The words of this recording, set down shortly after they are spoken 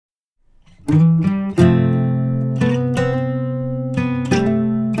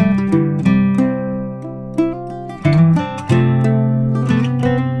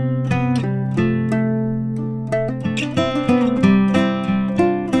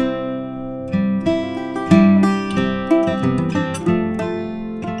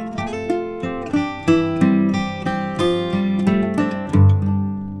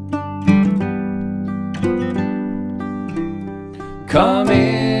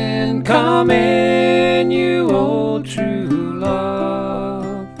Come in, you old true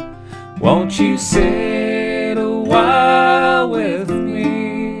love. Won't you sit a while with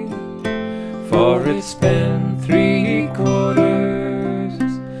me? For it's been 3/4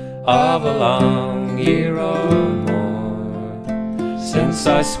 of a long year or more since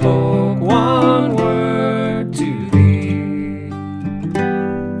I spoke one word to thee.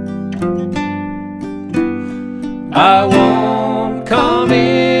 I won't come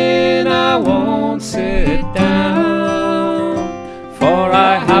in, I won't sit down, for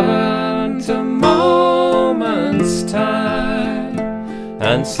I haven't a moment's time.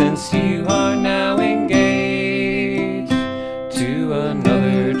 And since you are now engaged to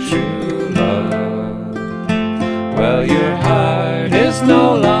another true love, well, your heart is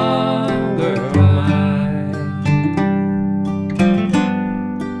no longer mine.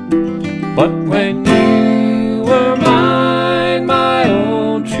 But when you were mine, my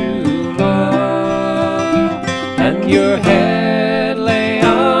own true love, and your head lay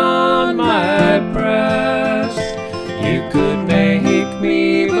on my breast, you could make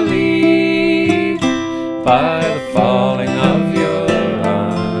me believe by the falling of your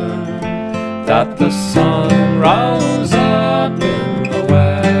arm that the sun rose up in the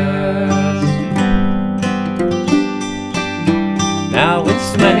west. Now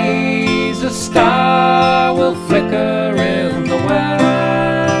it's many's a star will flicker in the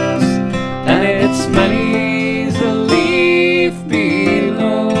west, and it's many's a leaf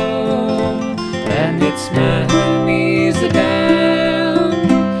below, and it's many's a dam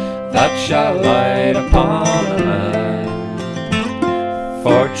that shall light upon a land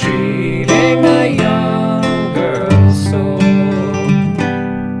for treating a young girl's soul.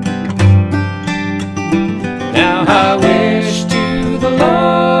 Now I wish to the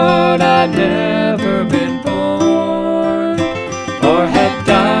Lord I'd never been born, or had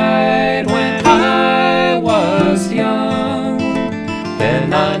died when I was young. Then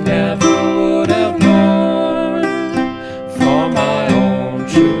I never would have mourned for my own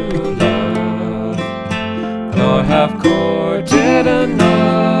true love, nor have courted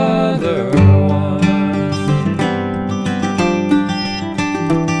another one.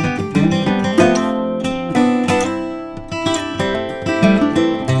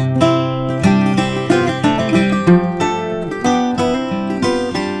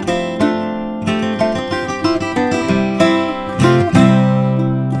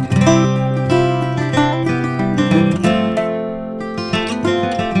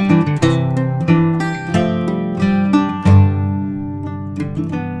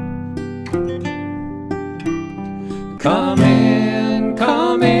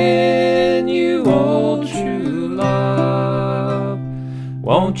 Come in, you old true love.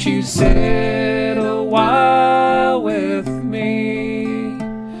 Won't you sit a while with me?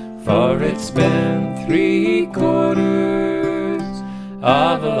 For it's been 3/4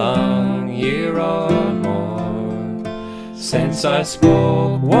 of a long year or more since I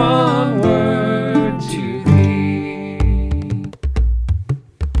spoke one word to thee.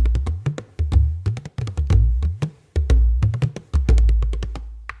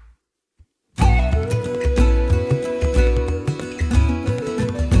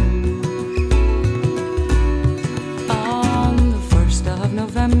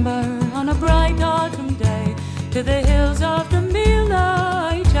 November, on a bright autumn day, to the hills of the Meath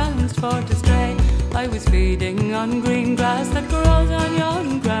I chanced for to stray. I was feeding on green grass that grows on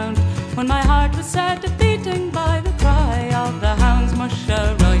yon ground, when my heart was set a beating by the cry of the hounds. Musha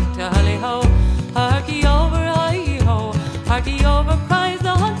right to hally-ho, harky over hi-ho, harky over cries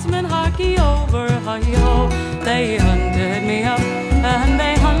the huntsman, harky over hi-ho. They hunted me up and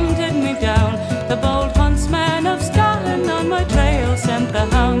they hunted me down, the bold huntsmen of Scotland on my trail sent the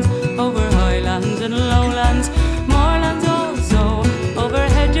hounds over highlands and lowlands, moorlands also, over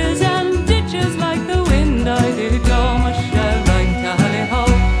hedges and ditches like the wind I did go. Musha right to hally-ho,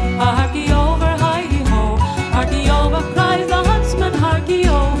 harky over hi-ho, harky over cries the huntsman, harky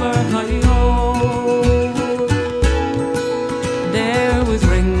over hi-ho. There was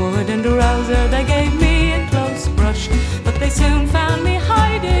ringwood and rouser, they gave me a close brush, but they soon found me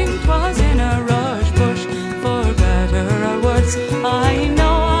hiding, 'twas in a rush bush. For better or worse, I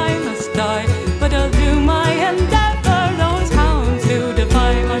know I must die,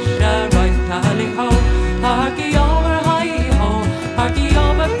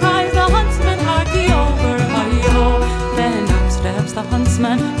 the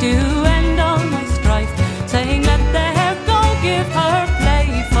huntsman to end all my strife, saying let the hare go, give her play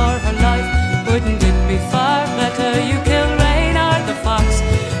for her life. Wouldn't it be far better you kill Reynard the fox,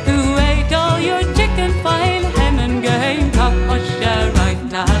 who ate all your chicken, file, hen and game cock? Hush, right,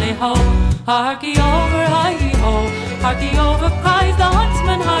 tally-ho, harky over, hi-ho, harky over, cries the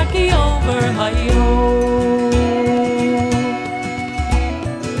huntsman, harky over, hi-ho.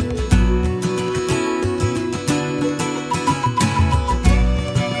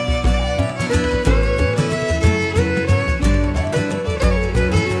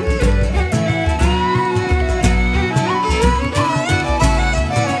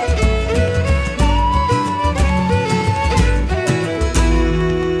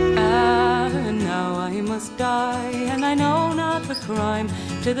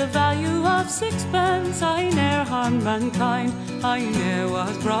 To the value of sixpence I ne'er harmed mankind. I ne'er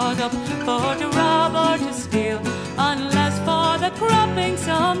was brought up for to rob or to steal, unless for the cropping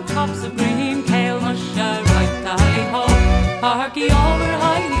some tops of green kale. Mush right, tally-ho, harky over,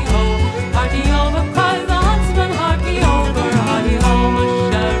 hi-ho,